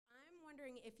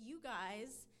wondering if you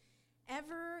guys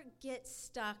ever get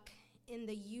stuck in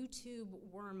the YouTube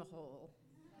wormhole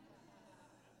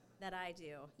that I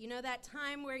do. You know, that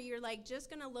time where you're like just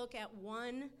going to look at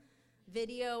one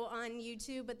video on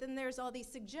YouTube, but then there's all these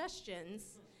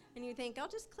suggestions, and you think, I'll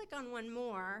just click on one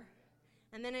more,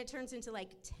 and then it turns into like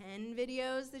 10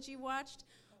 videos that you watched.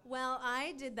 Well,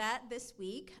 I did that this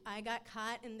week. I got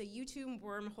caught in the YouTube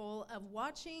wormhole of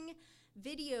watching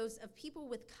videos of people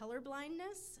with color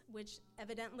blindness, which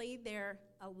evidently there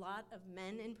are a lot of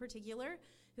men in particular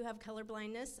who have color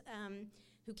blindness,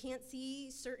 who can't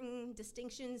see certain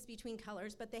distinctions between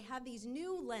colors, but they have these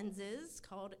new lenses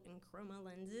called Enchroma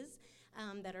lenses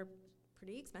that are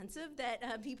pretty expensive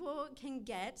that people can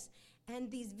get.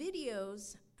 And these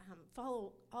videos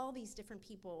follow all these different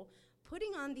people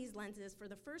putting on these lenses for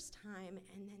the first time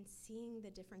and then seeing the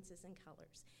differences in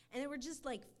colors. And they were just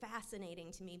like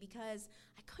fascinating to me because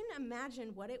I couldn't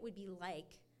imagine what it would be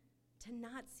like to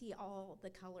not see all the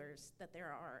colors that there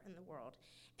are in the world.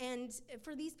 And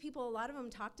for these people, a lot of them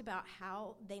talked about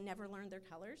how they never learned their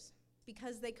colors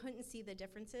because they couldn't see the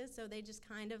differences. So they just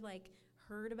kind of like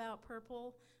heard about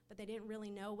purple, but they didn't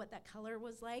really know what that color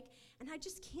was like. And I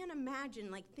just can't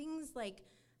imagine like things like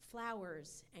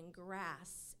flowers and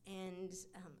grass and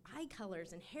eye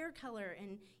colors and hair color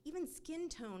and even skin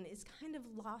tone is kind of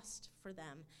lost for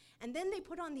them. And then they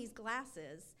put on these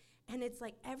glasses and it's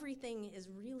like everything is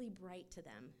really bright to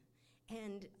them.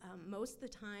 And most of the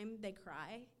time they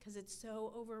cry because it's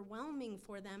so overwhelming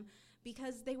for them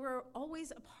because they were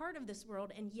always a part of this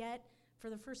world, and yet for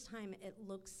the first time it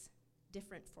looks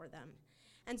different for them.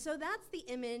 And so that's the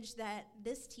image that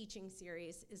this teaching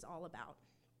series is all about.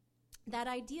 That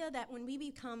idea that when we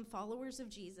become followers of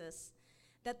Jesus,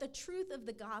 that the truth of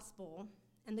the gospel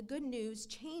and the good news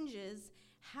changes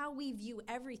how we view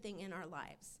everything in our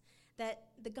lives. That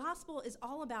the gospel is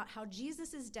all about how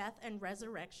Jesus' death and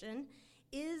resurrection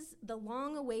is the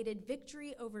long-awaited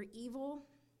victory over evil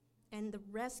and the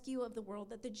rescue of the world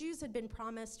that the Jews had been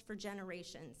promised for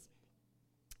generations.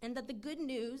 And that the good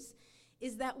news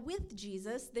is that with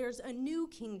Jesus, there's a new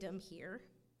kingdom here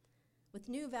with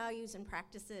new values and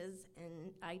practices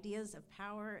and ideas of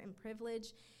power and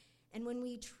privilege. And when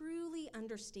we truly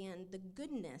understand the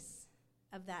goodness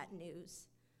of that news,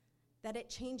 that it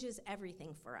changes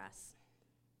everything for us,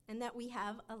 and that we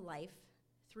have a life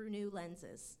through new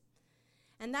lenses.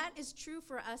 And that is true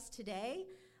for us today,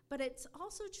 but it's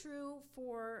also true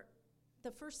for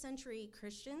the first century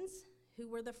Christians who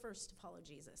were the first to follow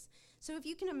Jesus. So if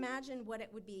you can imagine what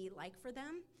it would be like for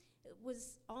them, it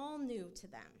was all new to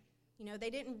them. You know,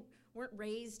 they weren't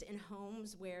raised in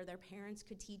homes where their parents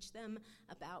could teach them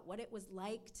about what it was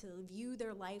like to view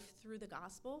their life through the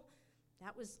gospel.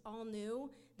 That was all new.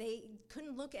 They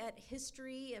couldn't look at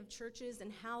history of churches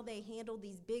and how they handled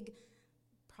these big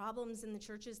problems in the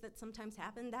churches that sometimes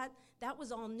happen. That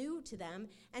was all new to them.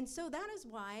 And so that is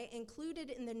why,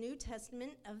 included in the New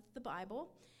Testament of the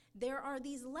Bible, there are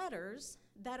these letters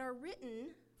that are written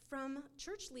from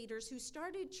church leaders who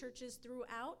started churches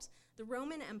throughout the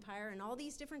Roman Empire and all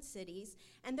these different cities,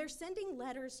 and they're sending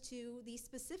letters to these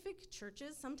specific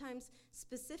churches, sometimes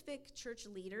specific church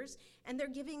leaders, and they're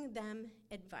giving them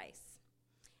advice.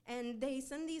 And they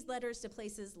send these letters to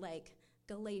places like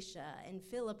Galatia and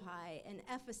Philippi and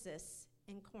Ephesus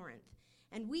and Corinth.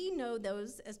 And we know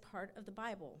those as part of the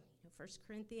Bible. 1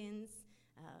 Corinthians,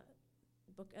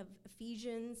 book of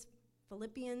Ephesians,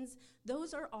 Philippians,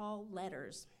 those are all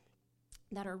letters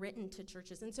that are written to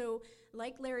churches. And so,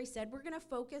 like Larry said, we're going to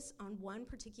focus on one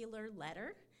particular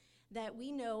letter that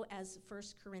we know as 1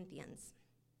 Corinthians.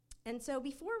 And so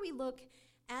before we look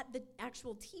at the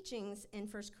actual teachings in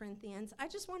 1 Corinthians, I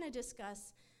just want to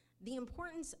discuss the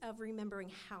importance of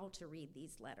remembering how to read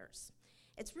these letters.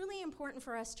 It's really important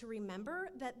for us to remember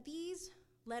that these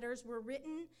letters were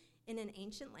written in an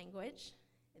ancient language.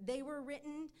 They were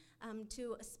written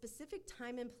to a specific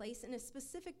time and place in a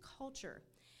specific culture.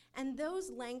 And those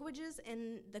languages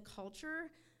and the culture,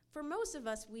 for most of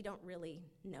us, we don't really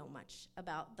know much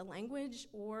about the language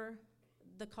or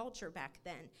the culture back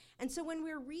then. And so when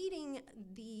we're reading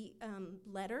the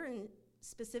letter, and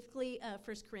specifically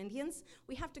 1 Corinthians,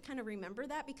 we have to kind of remember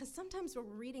that because sometimes we're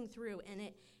reading through and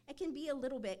it can be a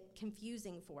little bit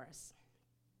confusing for us.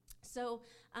 So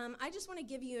I just want to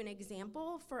give you an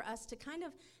example for us to kind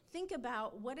of think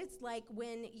about what it's like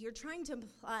when you're trying to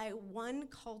apply one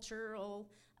cultural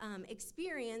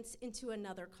experience into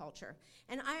another culture.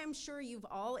 And I am sure you've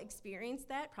all experienced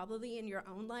that, probably in your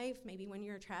own life, maybe when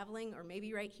you're traveling or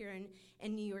maybe right here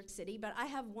in New York City. But I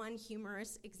have one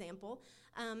humorous example.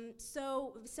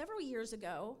 So several years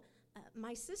ago,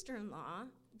 my sister-in-law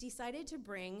decided to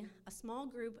bring a small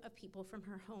group of people from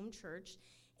her home church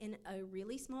in a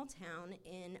really small town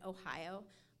in Ohio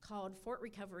called Fort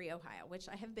Recovery, Ohio, which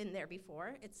I have been there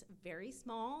before. It's a very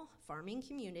small farming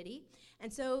community.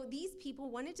 And so these people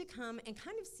wanted to come and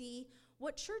kind of see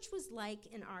what church was like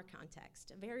in our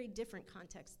context, a very different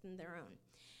context than their own.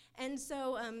 And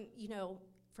so,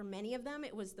 for many of them,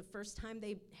 it was the first time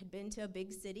they had been to a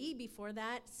big city. Before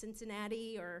that,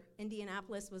 Cincinnati or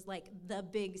Indianapolis was like the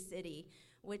big city,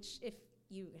 which if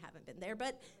you haven't been there,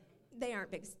 but they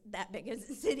aren't that big as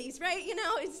cities, right?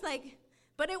 It's like,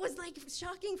 but it was like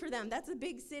shocking for them. That's a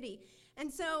big city.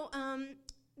 And so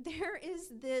there is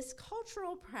this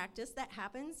cultural practice that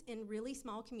happens in really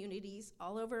small communities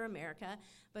all over America,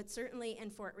 but certainly in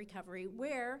Fort Recovery,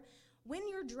 where when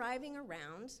you're driving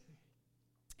around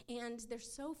and there's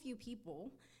so few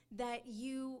people that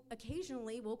you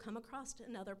occasionally will come across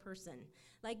another person.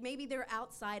 Like maybe they're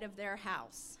outside of their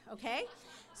house, okay?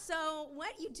 So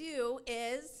what you do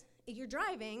is, if you're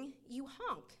driving, you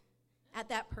honk at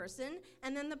that person,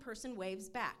 and then the person waves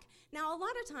back. Now, a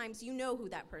lot of times you know who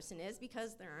that person is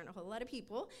because there aren't a whole lot of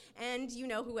people, and you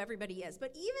know who everybody is.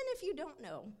 But even if you don't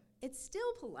know, it's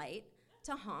still polite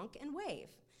to honk and wave.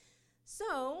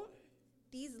 So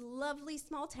these lovely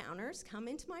small towners come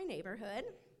into my neighborhood,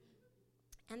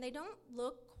 and they don't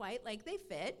look quite like they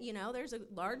fit. There's a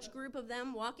large group of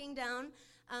them walking down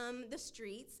the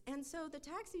streets, and so the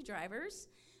taxi drivers,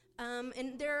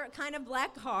 and they're kind of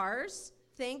black cars,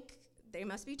 think they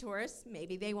must be tourists,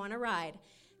 maybe they want to ride.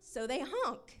 So they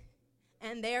honk,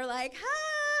 and they're like,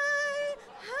 hi,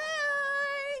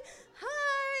 hi,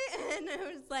 hi, and it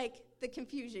was like the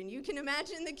confusion. You can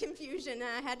imagine the confusion.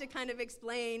 I had to kind of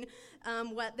explain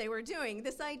what they were doing.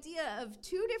 This idea of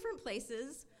two different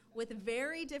places with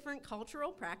very different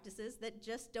cultural practices that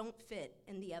just don't fit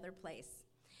in the other place.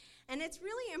 And it's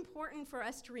really important for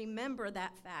us to remember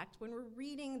that fact when we're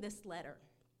reading this letter,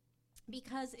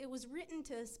 because it was written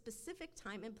to a specific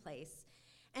time and place,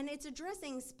 and it's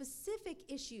addressing specific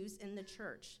issues in the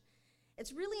church.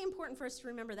 It's really important for us to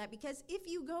remember that, because if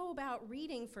you go about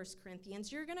reading 1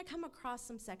 Corinthians, you're going to come across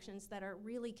some sections that are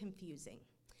really confusing.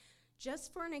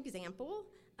 Just for an example,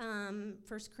 1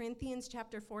 Corinthians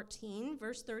chapter 14,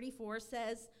 verse 34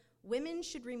 says, women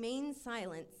should remain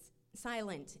silent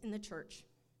in the church.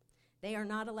 They are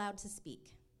not allowed to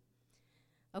speak.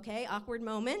 Okay, awkward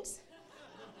moment.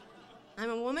 I'm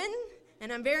a woman,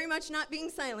 and I'm very much not being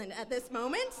silent at this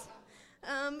moment.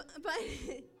 But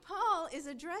Paul is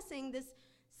addressing this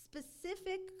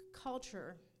specific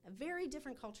culture, a very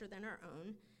different culture than our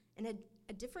own, and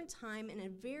a different time and a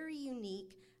very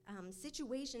unique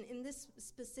situation in this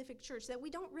specific church that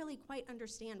we don't really quite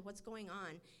understand what's going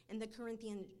on in the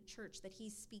Corinthian church that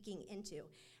he's speaking into.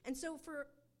 And so for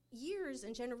years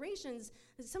and generations,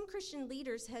 some Christian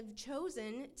leaders have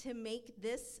chosen to make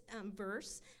this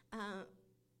verse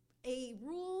a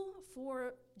rule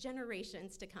for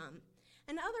generations to come.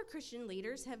 And other Christian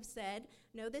leaders have said,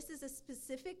 no, this is a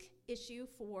specific issue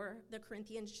for the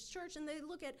Corinthian church, and they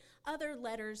look at other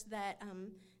letters that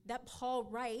Paul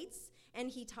writes, and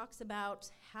he talks about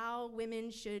how women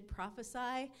should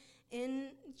prophesy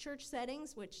in church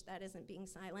settings, which that isn't being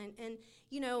silent, and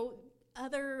he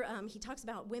talks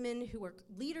about women who are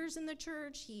leaders in the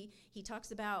church. He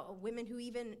talks about women who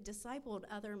even discipled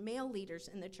other male leaders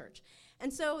in the church.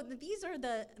 And so these are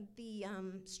the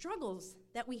struggles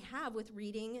that we have with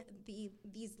reading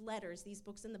these letters, these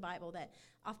books in the Bible that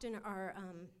often are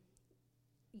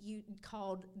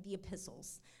called the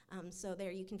epistles. So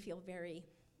there you can feel very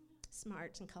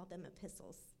smart and call them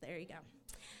epistles. There you go.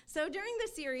 So during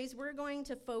this series, we're going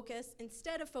to focus,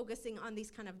 instead of focusing on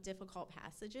these kind of difficult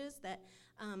passages that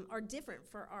are different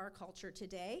for our culture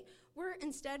today, we're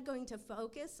instead going to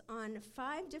focus on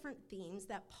 5 different themes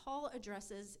that Paul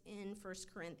addresses in 1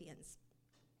 Corinthians,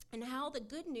 and how the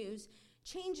good news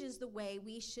changes the way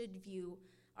we should view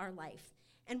our life.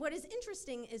 And what is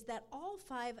interesting is that all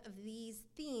 5 of these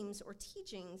themes or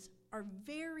teachings are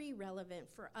very relevant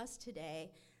for us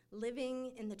today,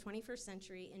 living in the 21st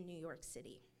century in New York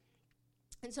City.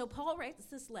 And so Paul writes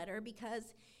this letter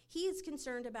because he is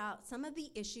concerned about some of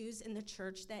the issues in the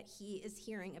church that he is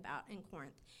hearing about in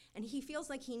Corinth. And he feels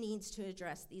like he needs to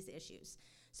address these issues.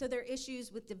 So there are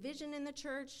issues with division in the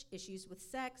church, issues with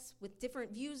sex, with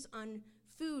different views on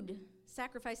food,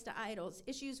 sacrifice to idols,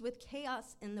 issues with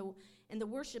chaos in the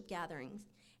worship gatherings.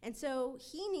 And so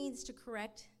he needs to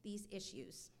correct these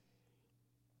issues.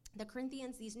 The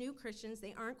Corinthians, these new Christians,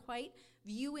 they aren't quite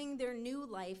viewing their new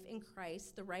life in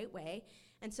Christ the right way,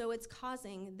 and so it's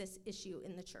causing this issue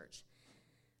in the church.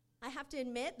 I have to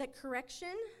admit that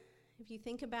correction, if you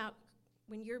think about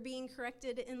when you're being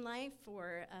corrected in life,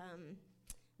 or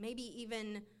maybe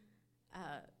even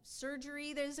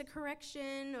surgery, there's a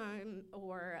correction,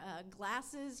 or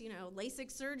glasses,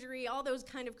 LASIK surgery, all those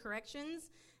kind of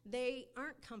corrections, they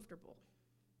aren't comfortable,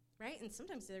 right? And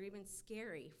sometimes they're even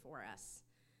scary for us.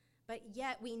 But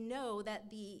yet we know that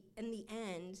in the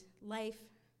end, life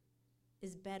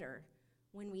is better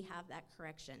when we have that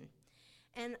correction.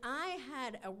 And I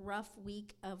had a rough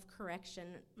week of correction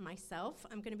myself.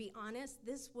 I'm going to be honest,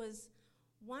 this was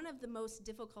one of the most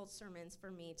difficult sermons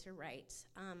for me to write.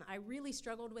 I really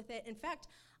struggled with it. In fact,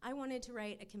 I wanted to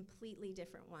write a completely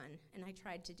different one, and I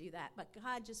tried to do that, but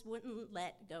God just wouldn't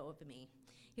let go of me.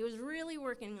 He was really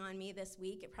working on me this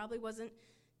week. It probably wasn't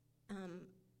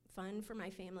fun for my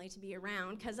family to be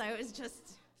around because I was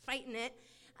just fighting it.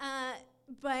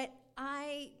 But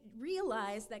I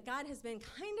realized that God has been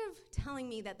kind of telling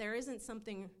me that there isn't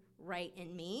something right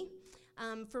in me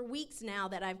for weeks now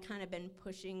that I've kind of been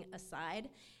pushing aside.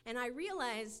 And I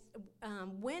realized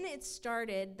when it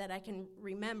started that I can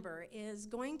remember is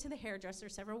going to the hairdresser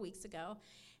several weeks ago,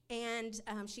 and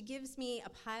she gives me a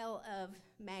pile of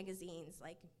magazines,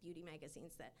 like beauty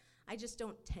magazines, that I just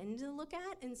don't tend to look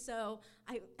at. And so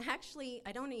I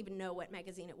don't even know what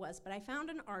magazine it was, but I found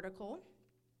an article,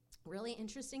 really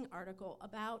interesting article,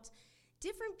 about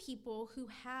different people who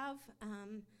have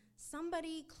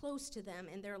somebody close to them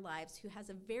in their lives who has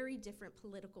a very different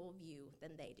political view than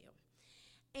they do.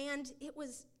 And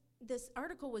this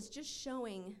article was just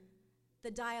showing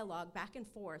the dialogue back and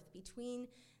forth between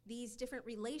these different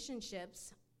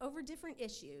relationships over different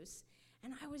issues.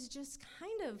 And I was just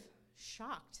kind of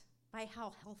shocked by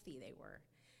how healthy they were.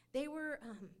 They were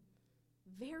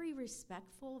very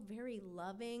respectful, very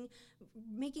loving,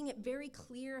 making it very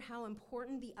clear how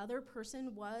important the other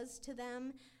person was to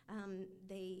them.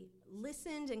 They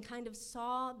listened and kind of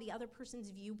saw the other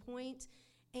person's viewpoint.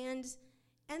 And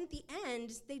at the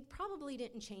end, they probably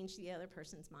didn't change the other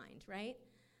person's mind, right?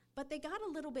 But they got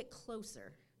a little bit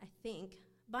closer, I think,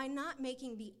 by not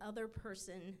making the other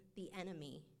person the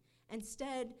enemy,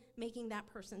 instead making that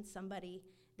person somebody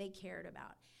they cared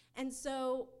about. And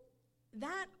so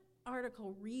that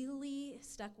article really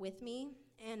stuck with me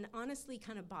and honestly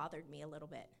kind of bothered me a little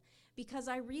bit because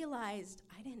I realized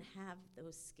I didn't have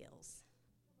those skills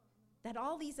that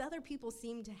all these other people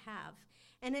seemed to have.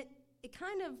 And it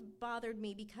kind of bothered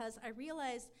me because I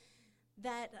realized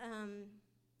that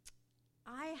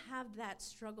I have that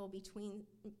struggle between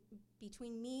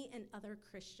me and other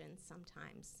Christians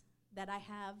sometimes that I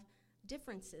have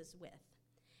differences with.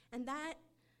 And that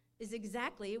is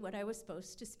exactly what I was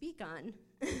supposed to speak on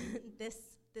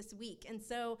this week. And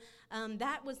so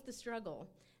that was the struggle,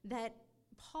 that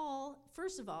Paul,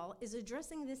 first of all, is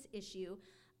addressing this issue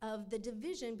of the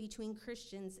division between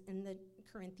Christians in the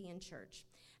Corinthian church.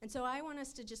 And so I want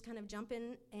us to just kind of jump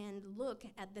in and look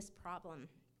at this problem.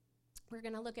 We're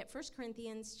going to look at 1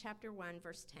 Corinthians chapter 1,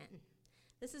 verse 10.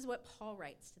 This is what Paul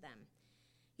writes to them.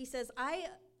 He says, "I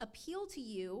appeal to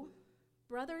you,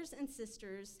 brothers and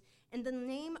sisters, in the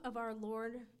name of our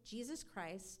Lord Jesus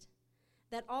Christ,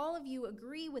 that all of you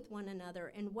agree with one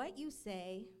another in what you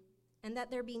say, and that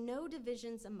there be no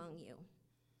divisions among you,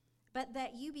 but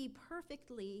that you be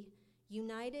perfectly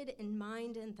united in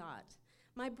mind and thought.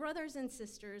 My brothers and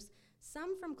sisters,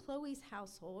 some from Chloe's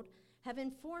household have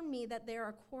informed me that there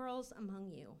are quarrels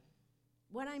among you.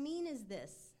 What I mean is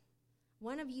this: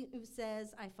 one of you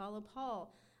says, 'I follow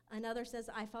Paul.' Another says,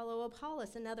 'I follow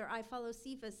Apollos.' Another, 'I follow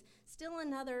Cephas.' Still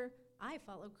another, 'I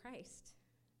follow Christ.'"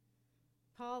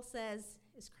 Paul says,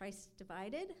 is Christ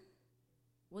divided?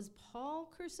 Was Paul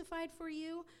crucified for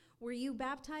you? Were you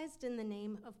baptized in the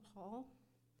name of Paul?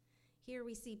 Here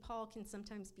we see Paul can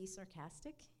sometimes be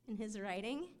sarcastic in his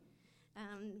writing.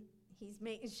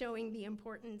 He's showing the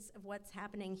importance of what's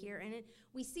happening here. And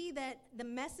we see that the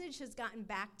message has gotten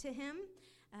back to him.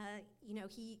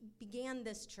 He began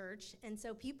this church, and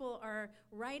so people are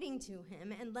writing to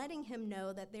him and letting him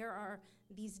know that there are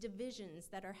these divisions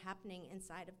that are happening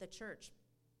inside of the church,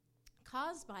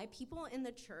 caused by people in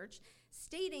the church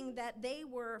stating that they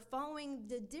were following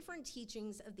the different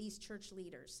teachings of these church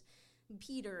leaders,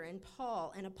 Peter and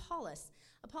Paul and Apollos.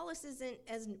 Apollos isn't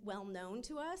as well known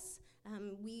to us.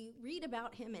 We read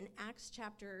about him in Acts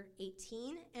chapter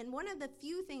 18, and one of the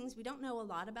few things, we don't know a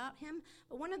lot about him,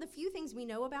 but one of the few things we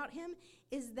know about him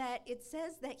is that it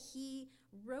says that he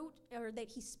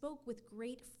spoke with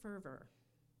great fervor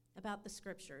about the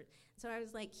scripture. So I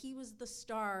was like, he was the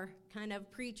star kind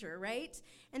of preacher, right?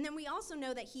 And then we also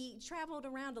know that he traveled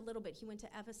around a little bit. He went to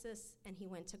Ephesus and he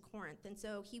went to Corinth, and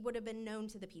so he would have been known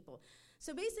to the people.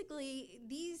 So basically,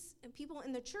 these people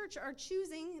in the church are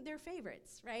choosing their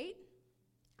favorites, right?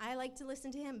 I like to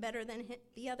listen to him better than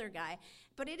the other guy.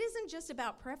 But it isn't just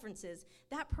about preferences.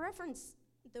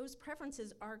 Those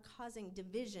preferences are causing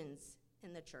divisions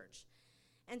in the church.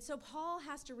 And so Paul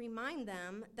has to remind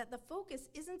them that the focus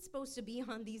isn't supposed to be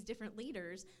on these different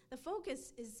leaders. The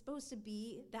focus is supposed to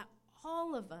be that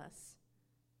all of us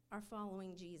are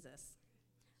following Jesus.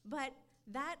 But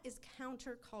that is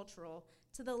countercultural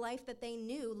to the life that they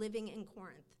knew living in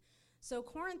Corinth. So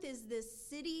Corinth is this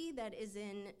city that is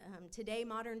in today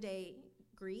modern-day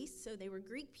Greece. So they were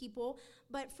Greek people,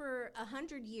 but for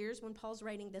 100 years when Paul's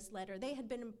writing this letter, they had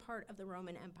been a part of the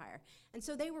Roman Empire. And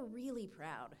so they were really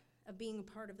proud of being a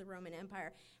part of the Roman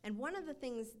Empire. And one of the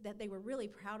things that they were really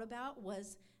proud about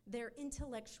was their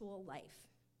intellectual life.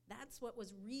 That's what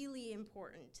was really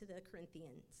important to the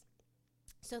Corinthians.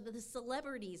 So the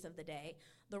celebrities of the day,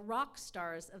 the rock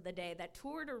stars of the day that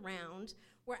toured around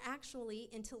were actually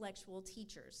intellectual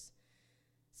teachers.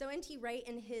 So N.T. Wright,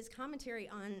 in his commentary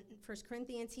on 1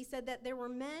 Corinthians, he said that there were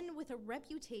men with a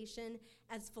reputation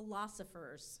as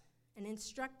philosophers and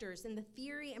instructors in the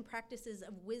theory and practices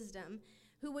of wisdom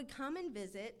who would come and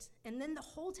visit, and then the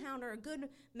whole town, or a good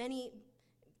many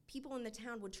people in the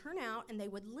town, would turn out and they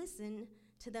would listen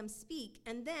to them speak,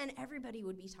 and then everybody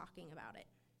would be talking about it.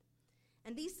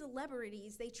 And these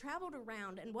celebrities, they traveled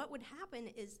around, and what would happen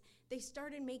is they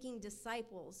started making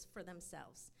disciples for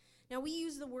themselves. Now, we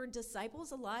use the word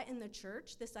disciples a lot in the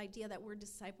church, this idea that we're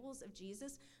disciples of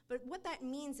Jesus, but what that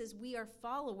means is we are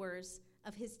followers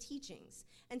of his teachings.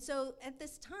 And so at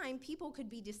this time, people could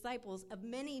be disciples of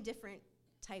many different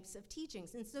types of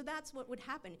teachings. And so that's what would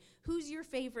happen. Who's your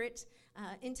favorite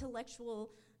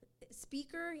intellectual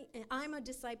speaker? I'm a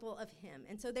disciple of him.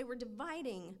 And so they were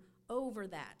dividing over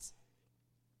that.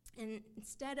 And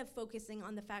instead of focusing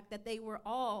on the fact that they were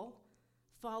all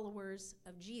followers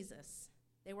of Jesus,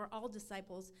 they were all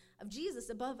disciples of Jesus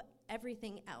above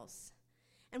everything else.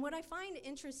 And what I find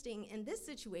interesting in this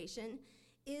situation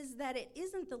is that it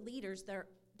isn't the leaders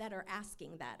that are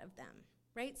asking that of them,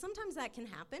 right? Sometimes that can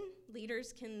happen.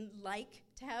 Leaders can like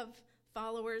to have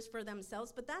followers for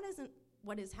themselves, but that isn't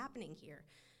what is happening here.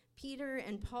 Peter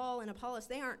and Paul and Apollos,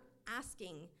 they aren't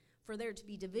asking for there to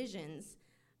be divisions,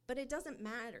 but it doesn't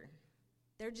matter.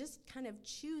 They're just kind of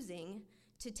choosing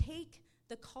to take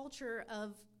the culture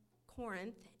of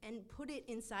Corinth and put it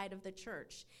inside of the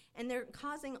church. And they're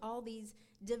causing all these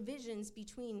divisions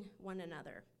between one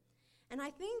another. And I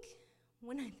think,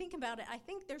 when I think about it, I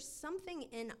think there's something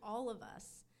in all of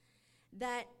us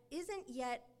that isn't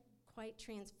yet quite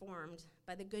transformed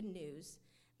by the good news,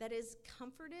 that is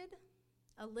comforted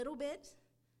a little bit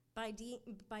by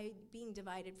being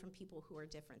divided from people who are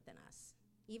different than us,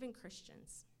 even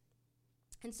Christians.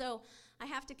 And so I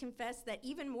have to confess that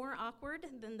even more awkward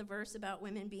than the verse about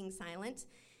women being silent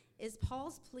is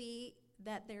Paul's plea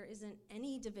that there isn't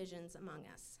any divisions among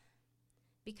us.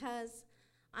 Because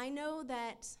I know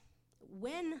that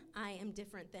when I am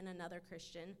different than another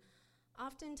Christian,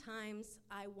 oftentimes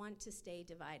I want to stay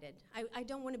divided. I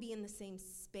don't want to be in the same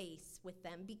space with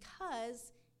them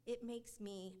because it makes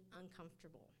me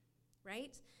uncomfortable,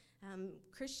 right?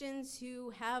 Christians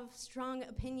who have strong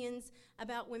opinions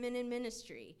about women in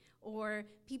ministry, or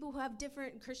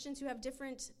Christians who have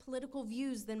different political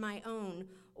views than my own,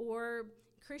 or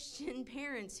Christian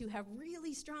parents who have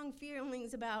really strong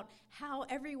feelings about how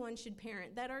everyone should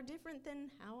parent that are different than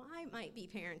how I might be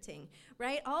parenting,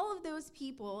 right? All of those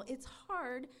people, it's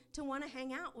hard to want to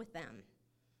hang out with them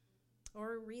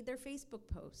or read their Facebook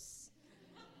posts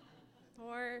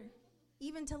or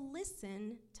even to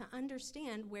listen to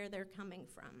understand where they're coming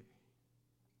from.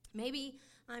 Maybe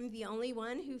I'm the only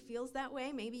one who feels that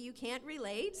way. Maybe you can't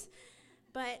relate.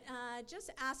 But just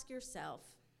ask yourself,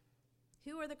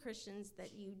 who are the Christians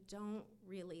that you don't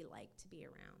really like to be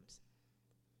around?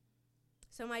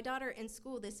 So my daughter in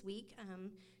school this week,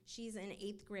 she's in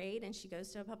 8th grade, and she goes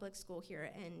to a public school here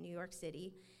in New York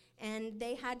City. And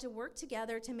they had to work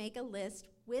together to make a list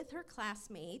with her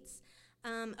classmates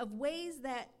of ways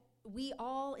that we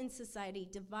all in society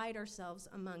divide ourselves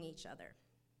among each other.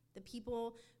 The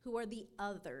people who are the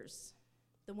others,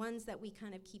 the ones that we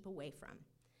kind of keep away from.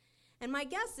 And my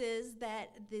guess is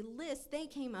that the list they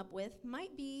came up with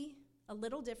might be a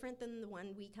little different than the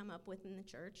one we come up with in the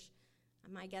church.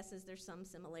 My guess is there's some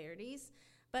similarities.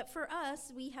 But for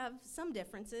us, we have some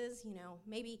differences,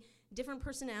 maybe different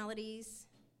personalities,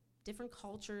 different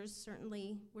cultures,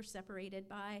 certainly we're separated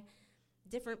by,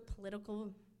 different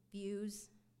political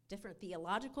views, different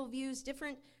theological views,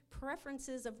 different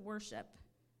preferences of worship,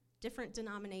 different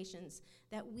denominations,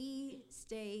 that we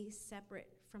stay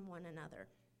separate from one another.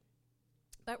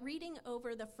 But reading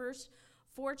over the first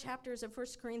 4 chapters of 1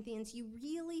 Corinthians, you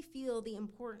really feel the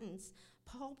importance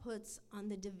Paul puts on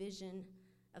the division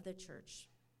of the church.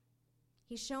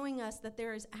 He's showing us that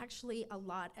there is actually a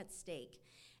lot at stake.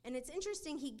 And it's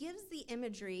interesting, he gives the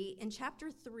imagery in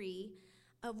chapter 3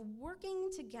 of working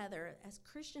together, as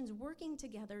Christians working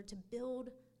together to build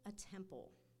a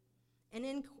temple. And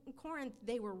in Corinth,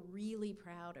 they were really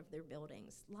proud of their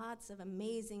buildings, lots of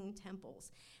amazing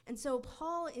temples. And so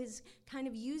Paul is kind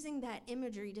of using that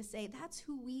imagery to say, that's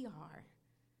who we are.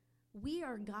 We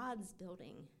are God's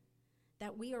building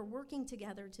that we are working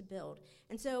together to build.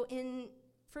 And so in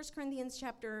 1 Corinthians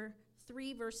chapter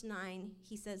 3, verse 9,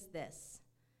 he says this,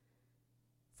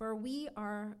 "For we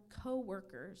are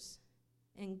co-workers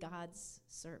in God's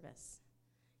service."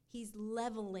 He's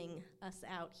leveling us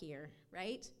out here,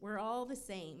 right? We're all the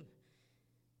same.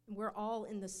 We're all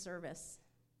in the service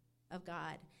of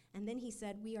God. And then he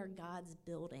said, we are God's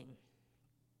building.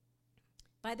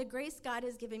 By the grace God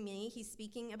has given me, he's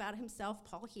speaking about himself,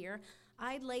 Paul here,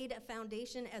 I laid a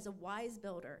foundation as a wise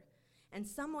builder, and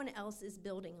someone else is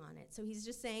building on it. So he's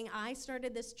just saying, I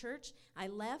started this church, I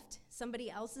left,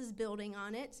 somebody else is building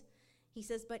on it. He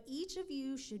says, but each of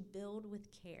you should build with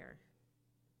care.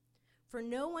 For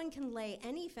no one can lay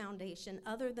any foundation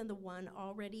other than the one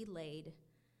already laid,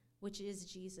 which is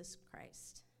Jesus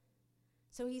Christ.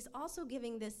 So he's also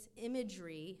giving this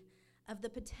imagery of the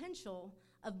potential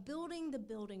of building the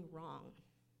building wrong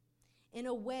in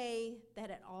a way that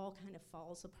it all kind of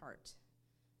falls apart.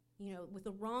 You know, with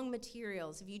the wrong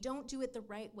materials, if you don't do it the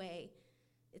right way,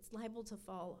 it's liable to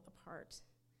fall apart.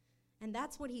 And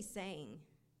that's what he's saying.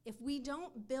 If we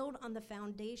don't build on the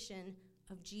foundation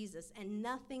of Jesus and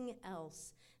nothing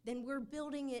else, then we're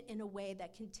building it in a way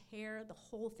that can tear the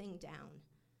whole thing down.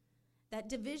 That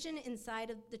division inside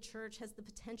of the church has the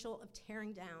potential of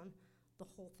tearing down the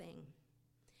whole thing.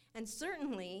 And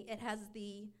certainly it has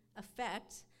the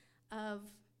effect of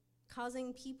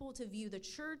causing people to view the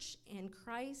church and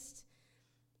Christ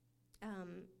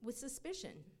with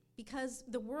suspicion, because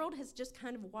the world has just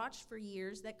kind of watched for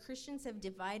years that Christians have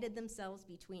divided themselves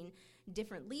between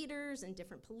different leaders and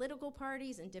different political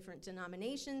parties and different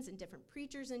denominations and different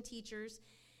preachers and teachers.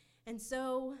 And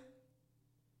so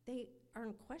they are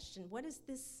in question. What does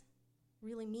this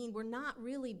really mean? We're not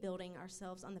really building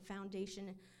ourselves on the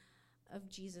foundation of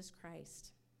Jesus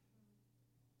Christ.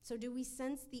 So do we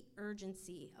sense the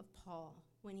urgency of Paul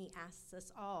when he asks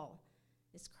us all,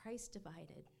 is Christ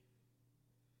divided?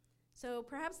 So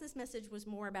perhaps this message was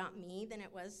more about me than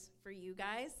it was for you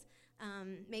guys.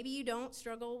 Maybe you don't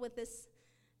struggle with this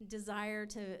desire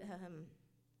to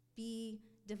be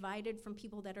divided from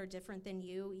people that are different than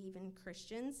you, even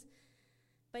Christians.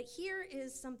 But here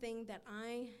is something that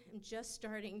I am just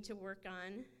starting to work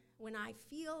on when I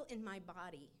feel in my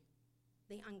body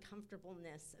the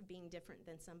uncomfortableness of being different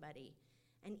than somebody,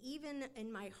 and even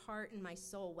in my heart and my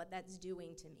soul, what that's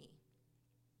doing to me.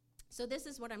 So this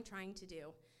is what I'm trying to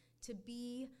do, to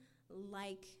be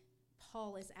like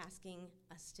Paul is asking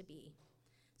us to be.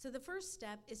 So the first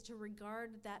step is to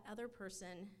regard that other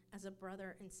person as a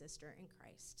brother and sister in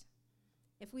Christ.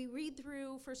 If we read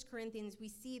through 1 Corinthians, we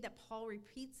see that Paul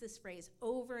repeats this phrase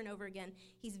over and over again.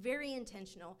 He's very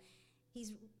intentional.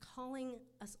 He's calling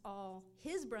us all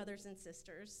his brothers and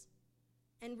sisters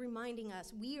and reminding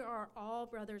us we are all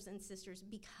brothers and sisters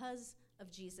because of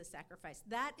Jesus' sacrifice.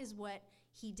 That is what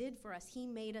he did for us. He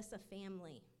made us a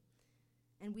family,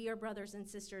 and we are brothers and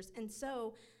sisters. And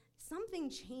so something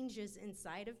changes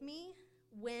inside of me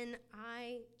when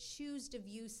I choose to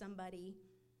view somebody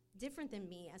different than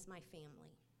me as my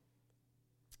family.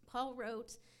 Paul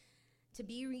wrote to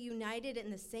be reunited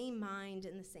in the same mind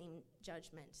and the same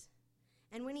judgment.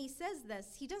 And when he says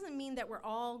this, he doesn't mean that we're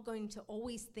all going to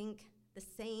always think the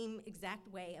same exact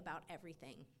way about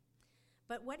everything.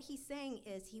 But what he's saying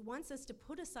is he wants us to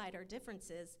put aside our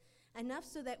differences enough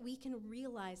so that we can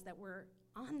realize that we're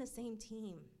on the same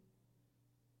team.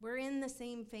 We're in the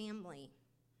same family.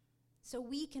 So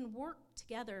we can work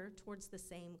together towards the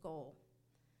same goal.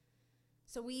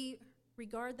 So we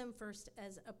regard them first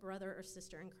as a brother or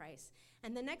sister in Christ.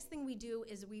 And the next thing we do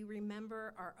is we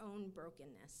remember our own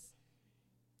brokenness.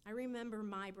 I remember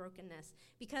my brokenness,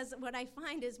 because what I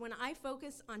find is when I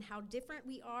focus on how different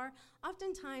we are,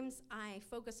 oftentimes I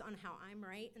focus on how I'm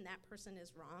right and that person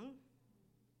is wrong.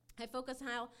 I focus on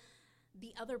how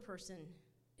the other person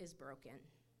is broken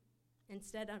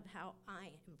instead of how I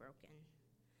am broken.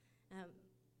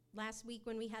 Last week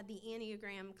when we had the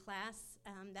Enneagram class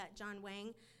that John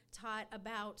Wang taught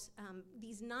about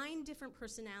these 9 different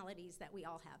personalities that we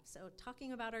all have. So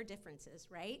talking about our differences,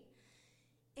 right?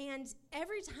 And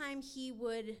every time he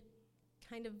would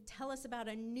kind of tell us about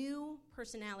a new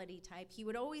personality type, he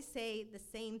would always say the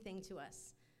same thing to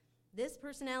us. This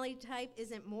personality type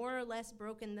isn't more or less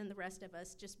broken than the rest of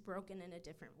us, just broken in a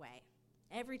different way.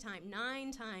 Every time,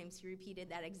 9 times, he repeated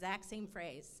that exact same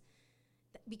phrase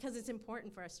because it's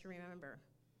important for us to remember.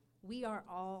 We are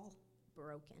all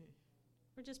broken.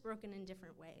 We're just broken in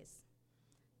different ways.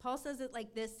 Paul says it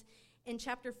like this in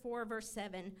chapter 4, verse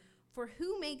 7, "For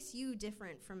who makes you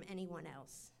different from anyone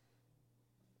else?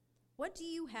 What do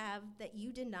you have that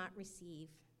you did not receive?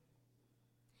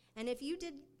 And if you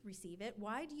did receive it,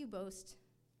 why do you boast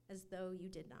as though you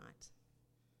did not?"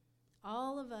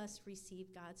 All of us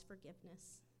receive God's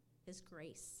forgiveness, his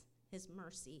grace, his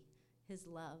mercy, his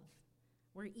love.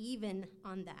 We're even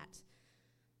on that.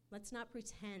 Let's not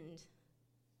pretend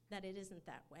that it isn't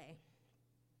that way.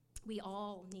 We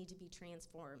all need to be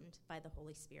transformed by the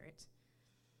Holy Spirit.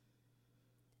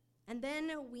 And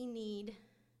then we need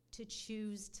to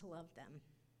choose to love them,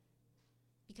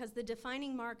 because the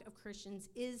defining mark of Christians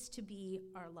is to be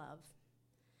our love.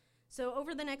 So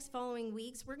over the next following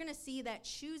weeks, we're going to see that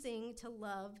choosing to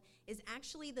love is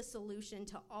actually the solution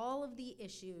to all of the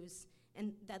issues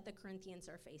that the Corinthians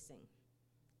are facing.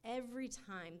 Every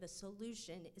time, the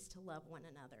solution is to love one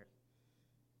another.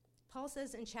 Paul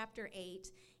says in chapter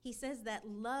 8, he says that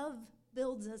love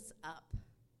builds us up.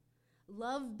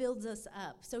 Love builds us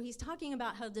up. So he's talking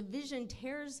about how division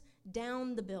tears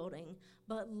down the building,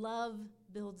 but love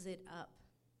builds it up.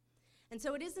 And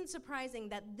so it isn't surprising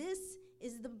that this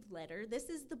is the letter, this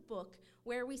is the book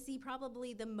where we see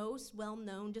probably the most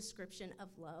well-known description of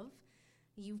love.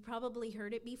 You've probably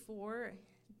heard it before,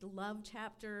 the love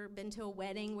chapter, been to a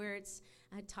wedding where it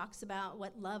talks about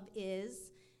what love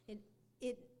is.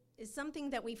 It is something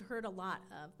that we've heard a lot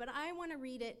of, but I want to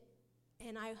read it,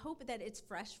 and I hope that it's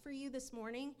fresh for you this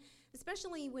morning,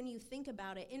 especially when you think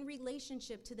about it in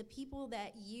relationship to the people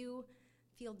that you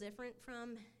feel different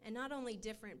from, and not only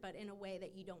different, but in a way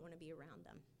that you don't want to be around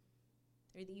them,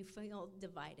 or that you feel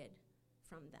divided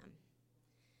from them.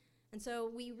 And so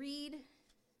we read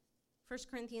 1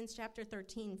 Corinthians chapter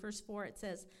 13, verse 4, it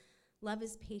says, "Love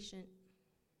is patient,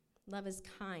 love is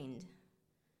kind.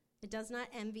 It does not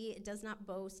envy, it does not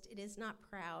boast, it is not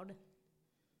proud.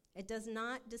 It does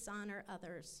not dishonor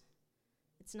others.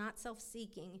 It's not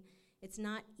self-seeking, it's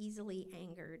not easily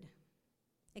angered.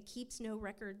 It keeps no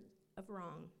record of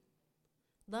wrong.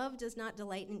 Love does not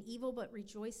delight in evil, but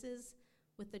rejoices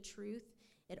with the truth.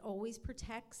 It always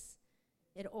protects,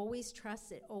 it always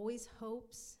trusts, it always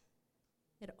hopes,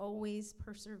 it always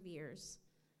perseveres.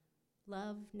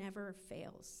 Love never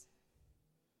fails."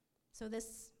 So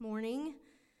this morning,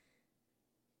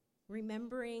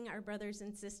 remembering our brothers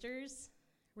and sisters,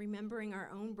 remembering our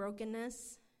own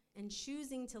brokenness, and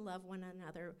choosing to love one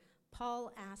another,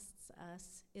 Paul asks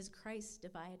us, is Christ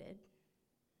divided?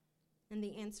 And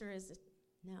the answer is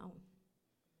no.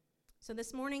 So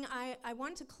this morning, I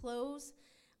want to close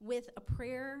with a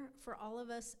prayer for all of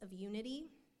us of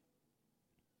unity.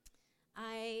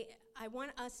 I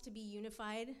want us to be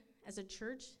unified as a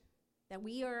church, that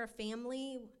we are a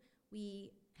family,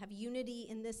 we have unity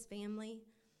in this family,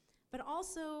 but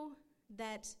also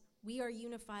that we are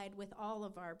unified with all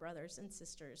of our brothers and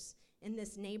sisters in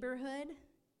this neighborhood,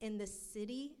 in this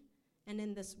city, and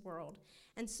in this world.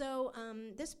 And so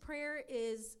this prayer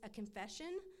is a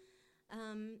confession,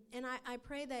 and I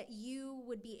pray that you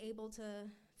would be able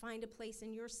to find a place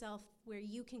in yourself where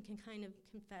you can kind of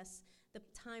confess the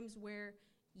times where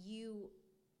you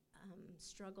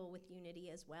struggle with unity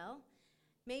as well.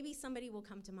 Maybe somebody will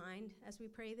come to mind as we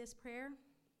pray this prayer,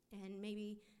 and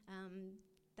maybe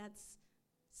that's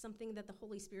something that the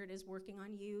Holy Spirit is working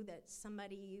on you, that's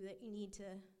somebody that you need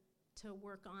to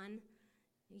work on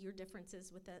your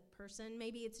differences with that person.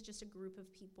 Maybe it's just a group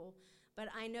of people. But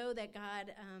I know that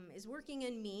God is working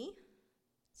in me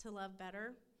to love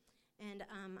better, and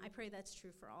I pray that's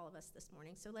true for all of us this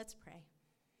morning. So let's pray.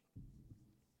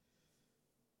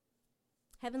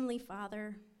 Heavenly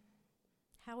Father,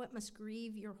 how it must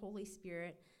grieve your Holy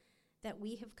Spirit that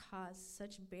we have caused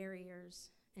such barriers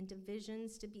and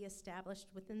divisions to be established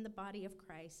within the body of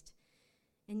Christ.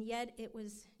 And yet it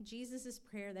was Jesus'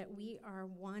 prayer that we are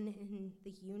one in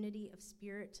the unity of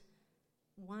spirit,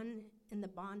 one in the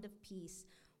bond of peace,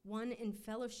 one in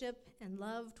fellowship and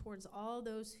love towards all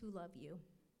those who love you.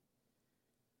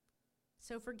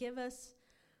 So forgive us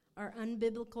our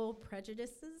unbiblical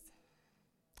prejudices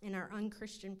and our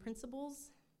unchristian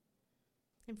principles,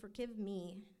 and forgive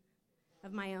me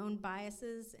of my own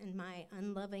biases and my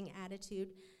unloving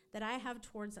attitude that I have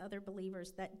towards other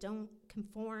believers that don't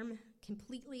conform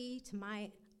completely to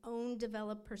my own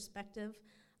developed perspective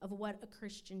of what a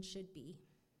Christian should be.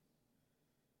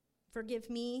 Forgive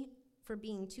me for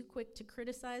being too quick to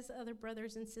criticize other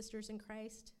brothers and sisters in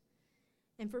Christ,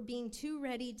 and for being too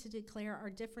ready to declare our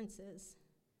differences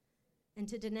and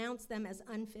to denounce them as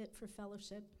unfit for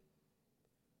fellowship,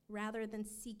 rather than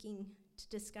seeking to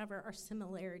discover our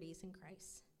similarities in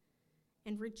Christ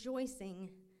and rejoicing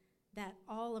that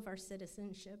all of our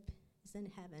citizenship is in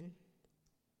heaven.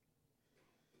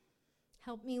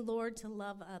 Help me, Lord, to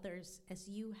love others as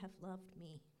you have loved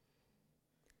me,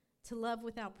 to love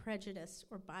without prejudice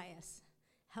or bias.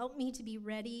 Help me to be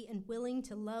ready and willing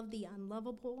to love the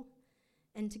unlovable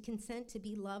and to consent to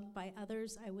be loved by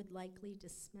others I would likely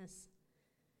dismiss.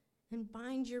 And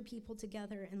bind your people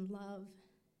together in love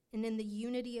and in the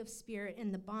unity of spirit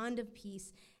and the bond of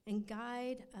peace, and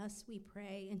guide us, we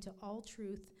pray, into all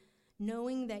truth,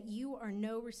 knowing that you are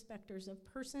no respecters of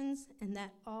persons and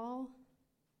that all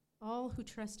who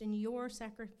trust in your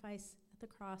sacrifice at the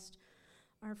cross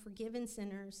are forgiven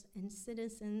sinners and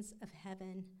citizens of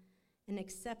heaven and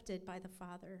accepted by the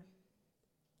Father,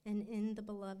 and in the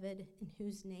beloved in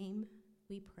whose name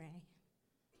we pray.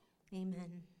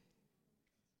 Amen.